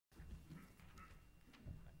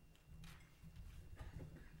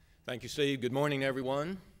Thank you, Steve. Good morning,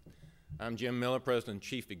 everyone. I'm Jim Miller, President and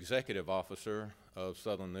Chief Executive Officer of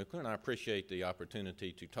Southern Nuclear, and I appreciate the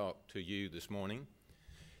opportunity to talk to you this morning.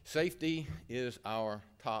 Safety is our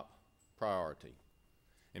top priority.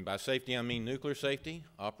 And by safety, I mean nuclear safety,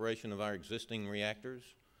 operation of our existing reactors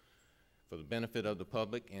for the benefit of the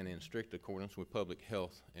public and in strict accordance with public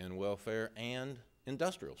health and welfare, and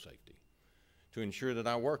industrial safety, to ensure that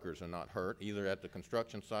our workers are not hurt either at the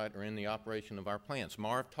construction site or in the operation of our plants.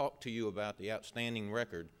 Marv talked to you about the outstanding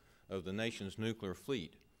record of the nation's nuclear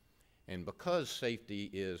fleet. And because safety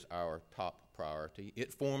is our top priority,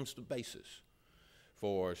 it forms the basis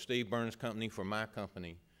for Steve Burns' company, for my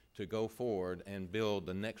company, to go forward and build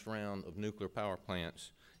the next round of nuclear power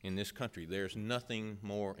plants in this country. There's nothing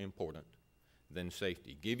more important than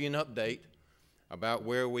safety. Give you an update about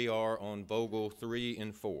where we are on Vogtle 3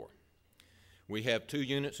 and 4. We have 2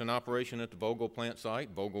 units in operation at the Vogtle plant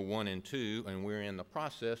site, Vogtle 1 and 2, and we're in the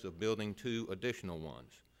process of building 2 additional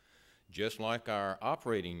ones. Just like our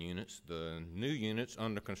operating units, the new units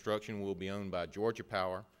under construction will be owned by Georgia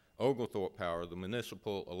Power, Oglethorpe Power, the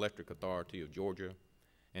Municipal Electric Authority of Georgia,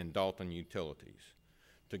 and Dalton Utilities.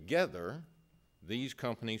 Together, these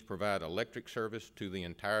companies provide electric service to the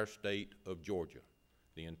entire state of Georgia.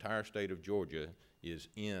 The entire state of Georgia is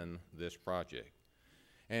in this project.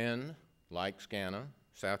 And like SCANA,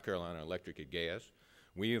 South Carolina Electric and Gas,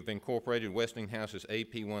 we have incorporated Westinghouse's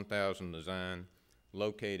AP1000 design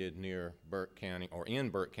located near Burke County, or in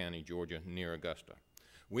Burke County, Georgia, near Augusta.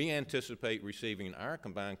 We anticipate receiving our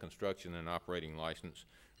combined construction and operating license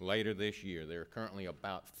later this year. There are currently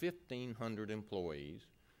about 1,500 employees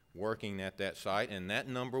working at that site, and that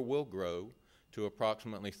number will grow to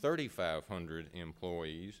approximately 3,500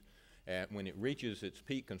 employees when it reaches its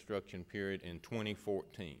peak construction period in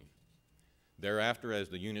 2014. Thereafter, as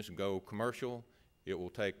the units go commercial, it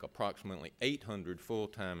will take approximately 800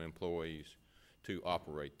 full-time employees to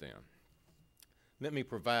operate them. Let me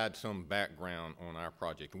provide some background on our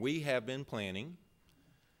project. We have been planning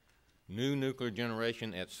new nuclear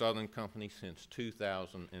generation at Southern Company since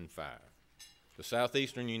 2005. The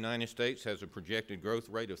southeastern United States has a projected growth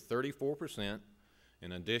rate of 34%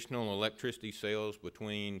 in additional electricity sales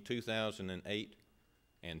between 2008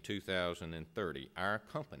 and 2030. Our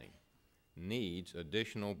company needs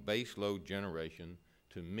additional baseload generation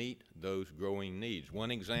to meet those growing needs. One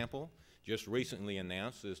example just recently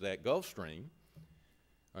announced is that Gulfstream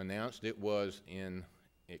announced it was in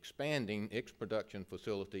expanding its production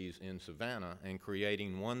facilities in Savannah and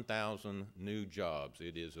creating 1,000 new jobs.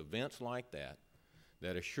 It is events like that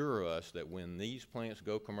that assure us that when these plants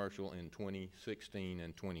go commercial in 2016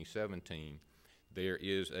 and 2017, there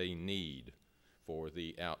is a need for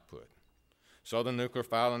the output. Southern Nuclear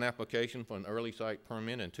filed an application for an early site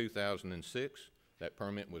permit in 2006. That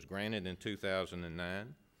permit was granted in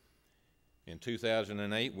 2009. In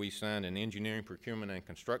 2008, we signed an engineering, procurement, and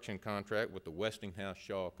construction contract with the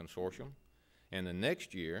Westinghouse-Shaw Consortium. And the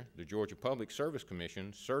next year, the Georgia Public Service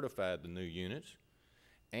Commission certified the new units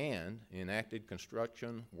and enacted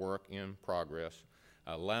construction work in progress,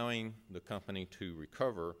 allowing the company to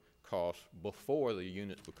recover costs before the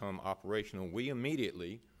units become operational. We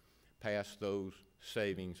immediately pass those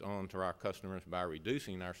savings on to our customers by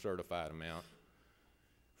reducing our certified amount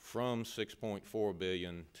from $6.4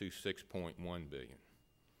 billion to $6.1 billion.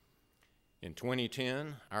 In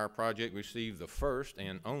 2010, our project received the first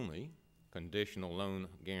and only conditional loan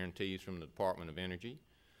guarantees from the Department of Energy.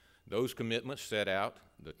 Those commitments set out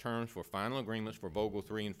the terms for final agreements for Vogtle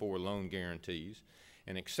 3 and 4 loan guarantees,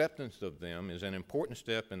 and acceptance of them is an important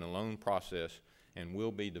step in the loan process and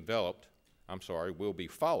will be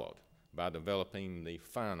followed by developing the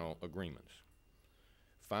final agreements.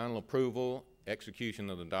 Final approval, execution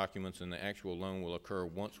of the documents, and the actual loan will occur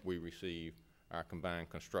once we receive our combined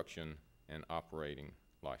construction and operating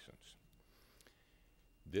license.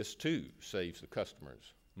 This too saves the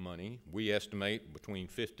customers money. We estimate between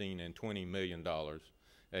 $15 and $20 million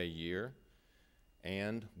a year,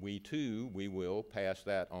 and we will pass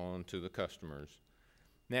that on to the customers.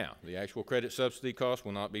 Now, the actual credit subsidy cost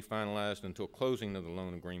will not be finalized until closing of the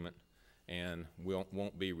loan agreement and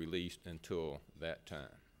won't be released until that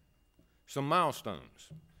time. Some milestones.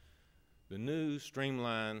 The new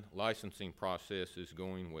streamlined licensing process is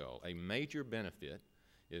going well. A major benefit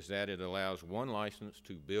is that it allows one license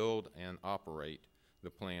to build and operate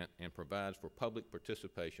the plant and provides for public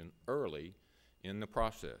participation early in the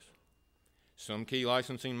process. Some key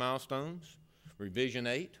licensing milestones: Revision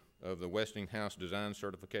 8 of the Westinghouse Design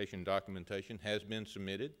Certification documentation has been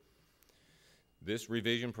submitted. This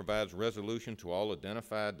revision provides resolution to all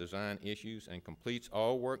identified design issues and completes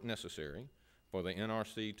all work necessary for the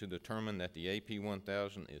NRC to determine that the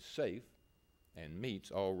AP1000 is safe and meets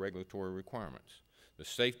all regulatory requirements. The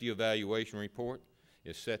safety evaluation report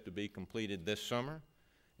is set to be completed this summer,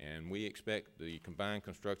 and we expect the combined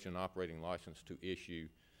construction operating license to issue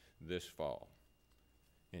this fall.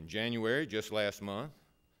 In January, just last month,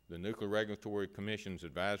 the Nuclear Regulatory Commission's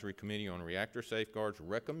Advisory Committee on Reactor Safeguards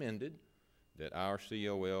recommended that our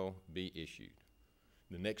COL be issued.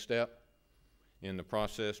 The next step in the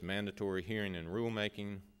process, mandatory hearing and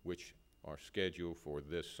rulemaking, which are scheduled for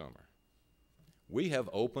this summer. We have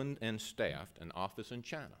opened and staffed an office in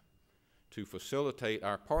China to facilitate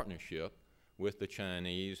our partnership with the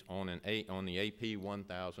Chinese on the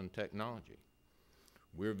AP1000 technology.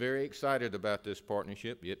 We're very excited about this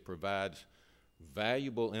partnership. It provides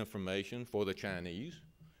valuable information for the Chinese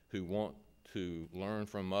who want to learn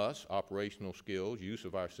from us operational skills, use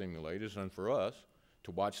of our simulators, and for us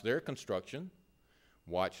to watch their construction,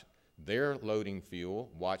 watch their loading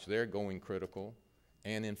fuel, watch their going critical,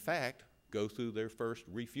 and in fact, go through their first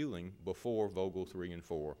refueling before Vogtle 3 and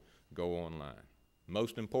 4 go online.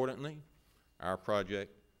 Most importantly, our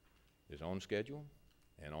project is on schedule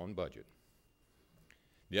and on budget.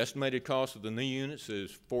 The estimated cost of the new units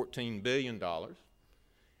is $14 billion,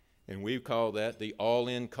 and we've called that the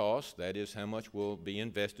all-in cost. That is how much will be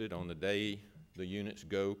invested on the day the units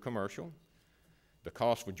go commercial. The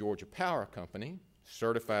cost for Georgia Power Company,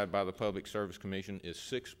 certified by the Public Service Commission, is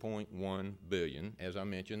 $6.1 billion. As I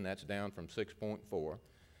mentioned, that's down from $6.4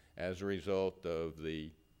 as a result of the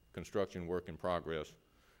construction work in progress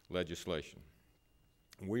legislation.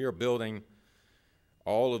 We are building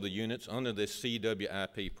all of the units under this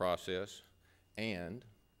CWIP process and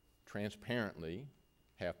transparently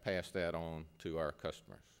have passed that on to our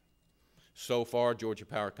customers. So far, Georgia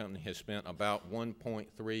Power Company has spent about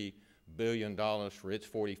 $1.3 billion for its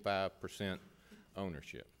 45%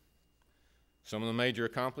 ownership. Some of the major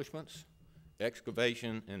accomplishments: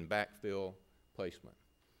 excavation and backfill placement.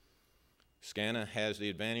 SCANA has the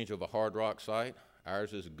advantage of a hard rock site.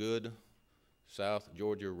 Ours is good South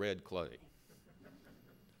Georgia red clay.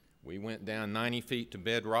 We went down 90 feet to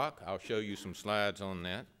bedrock. I'll show you some slides on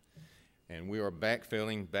that. And we are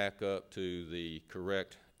backfilling back up to the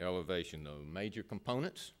correct elevation. The major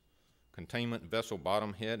components, containment vessel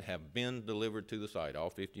bottom head, have been delivered to the site,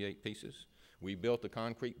 all 58 pieces. We built a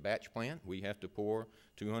concrete batch plant. We have to pour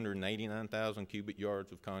 289,000 cubic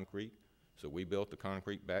yards of concrete, so we built the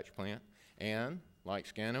concrete batch plant. And like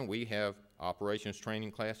SCANA, we have operations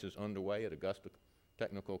training classes underway at Augusta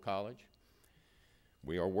Technical College.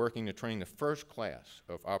 We are working to train the first class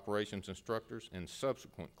of operations instructors and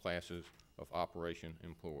subsequent classes of operation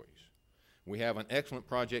employees. We have an excellent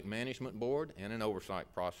project management board and an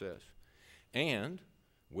oversight process. And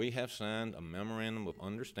we have signed a memorandum of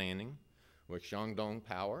understanding with Shandong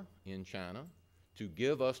Power in China to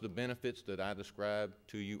give us the benefits that I described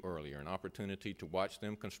to you earlier, an opportunity to watch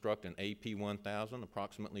them construct an AP1000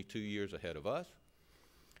 approximately 2 years ahead of us,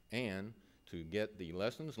 and to get the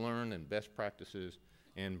lessons learned and best practices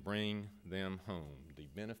and bring them home. The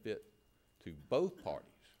benefit to both parties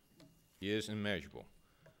is immeasurable.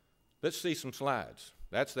 Let's see some slides.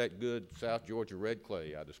 That's that good South Georgia red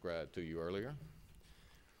clay I described to you earlier.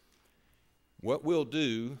 What we'll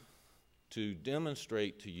do to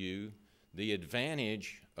demonstrate to you the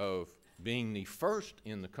advantage of being the first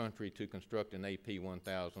in the country to construct an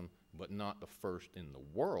AP1000, but not the first in the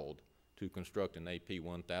world to construct an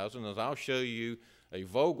AP1000, is I'll show you a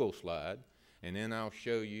Vogtle slide, and then I'll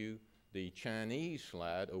show you the Chinese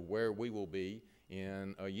slide of where we will be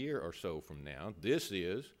in a year or so from now. This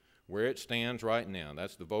is where it stands right now.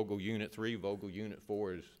 That's the Vogtle Unit 3. Vogtle Unit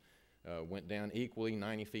 4 went down equally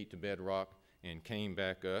 90 feet to bedrock and came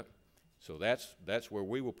back up. So that's where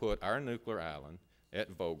we will put our nuclear island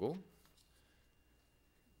at Vogtle.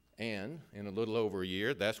 And in a little over a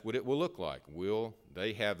year, that's what it will look like.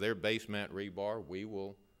 They have their base mat rebar. We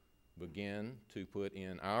will begin to put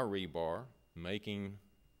in our rebar, making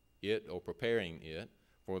it or preparing it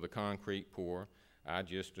for the concrete pour I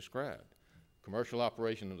just described. Commercial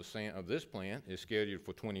operation of this plant is scheduled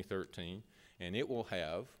for 2013, and it will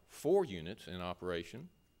have 4 units in operation.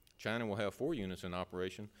 China will have 4 units in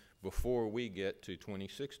operation before we get to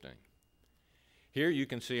 2016. Here you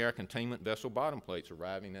can see our containment vessel bottom plates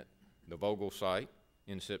arriving at the Vogtle site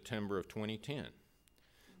in September of 2010.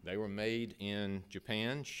 They were made in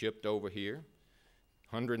Japan, shipped over here,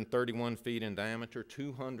 131 feet in diameter,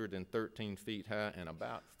 213 feet high, and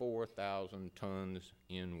about 4,000 tons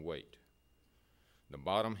in weight. The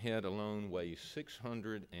bottom head alone weighs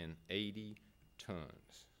 680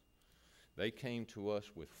 tons. They came to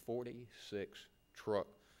us with 46 truck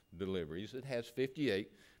deliveries. It has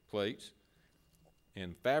 58 plates,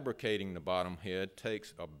 and fabricating the bottom head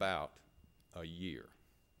takes about a year.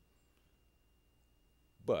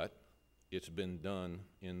 But it's been done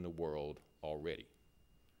in the world already.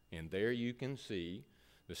 And there you can see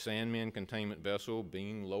the sand containment vessel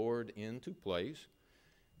being lowered into place.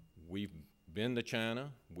 We've been to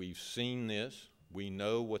China, we've seen this, we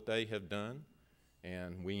know what they have done,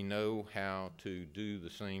 and we know how to do the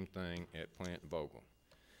same thing at Plant Vogtle.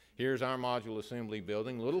 Here's our module assembly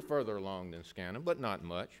building, a little further along than Scanna, but not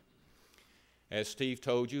much. As Steve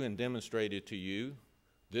told you and demonstrated to you,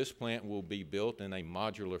 this plant will be built in a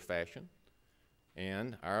modular fashion,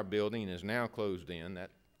 and our building is now closed in.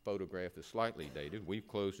 That photograph is slightly dated. We've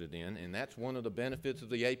closed it in, and that's one of the benefits of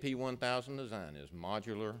the AP 1000 design is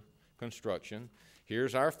modular construction.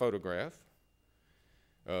 Here's our photograph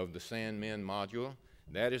of the Sandmin module.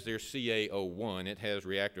 That is their CA01. It has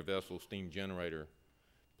reactor vessel steam generator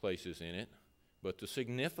places in it. But the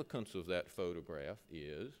significance of that photograph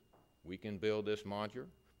is we can build this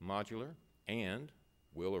modular, and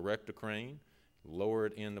we'll erect a crane, lower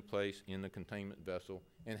it into place in the containment vessel,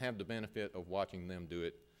 and have the benefit of watching them do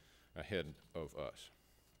it ahead of us.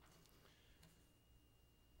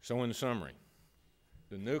 So in summary,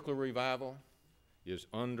 the nuclear revival is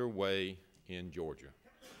underway in Georgia.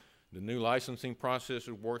 The new licensing process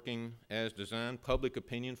is working as designed. Public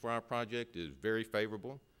opinion for our project is very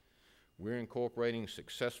favorable. We're incorporating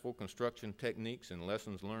successful construction techniques and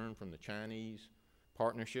lessons learned from the Chinese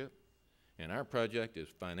partnership, and our project is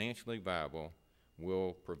financially viable,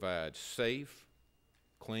 will provide safe,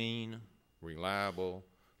 clean, reliable,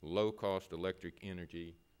 low-cost electric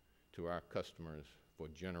energy to our customers for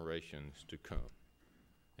generations to come.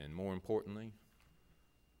 And more importantly,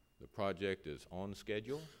 the project is on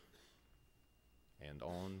schedule and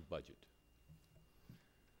on budget.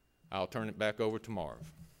 I'll turn it back over to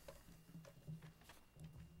Marv.